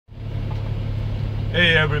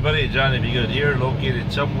Hey everybody, Johnny B. Good here,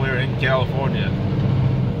 located somewhere in California.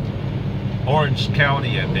 Orange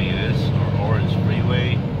County, I think it is, or Orange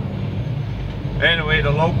Freeway. Anyway,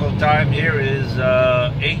 the local time here is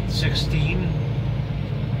 8:16.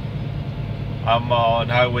 I'm on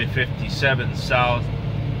Highway 57 South,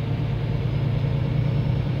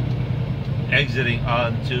 exiting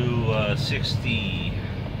onto 60,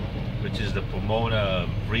 which is the Pomona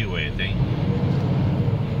Freeway, I think.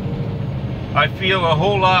 I feel a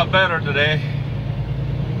whole lot better today.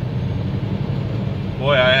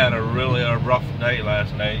 Boy, I had a really rough night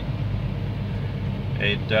last night.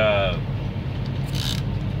 I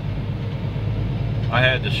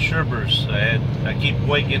had the shivers. I keep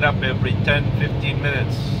waking up every 10-15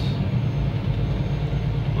 minutes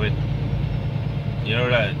with, you know,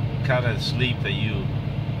 that kind of sleep that you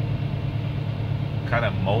kind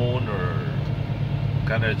of moan or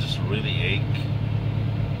kind of just really ache.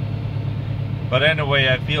 But anyway,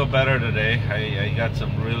 I feel better today. I got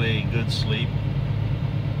some really good sleep.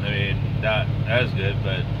 I mean, not as good,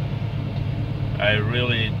 but I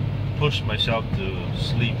really pushed myself to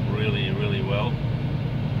sleep really well.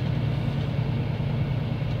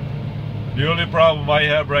 The only problem I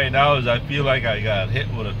have right now is I feel like I got hit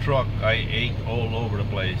with a truck. I ache all over the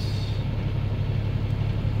place.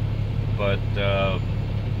 But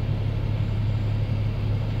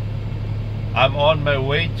I'm on my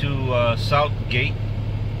way to South Gate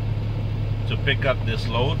to pick up this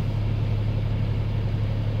load,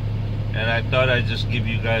 and I thought I'd just give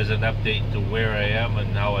you guys an update to where I am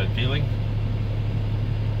and how I'm feeling.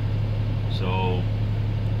 So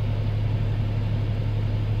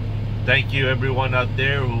thank you everyone out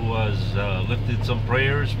there who has lifted some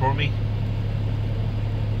prayers for me.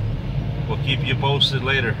 We'll keep you posted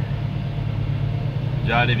later.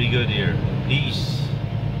 Johnny B. Good here. Peace.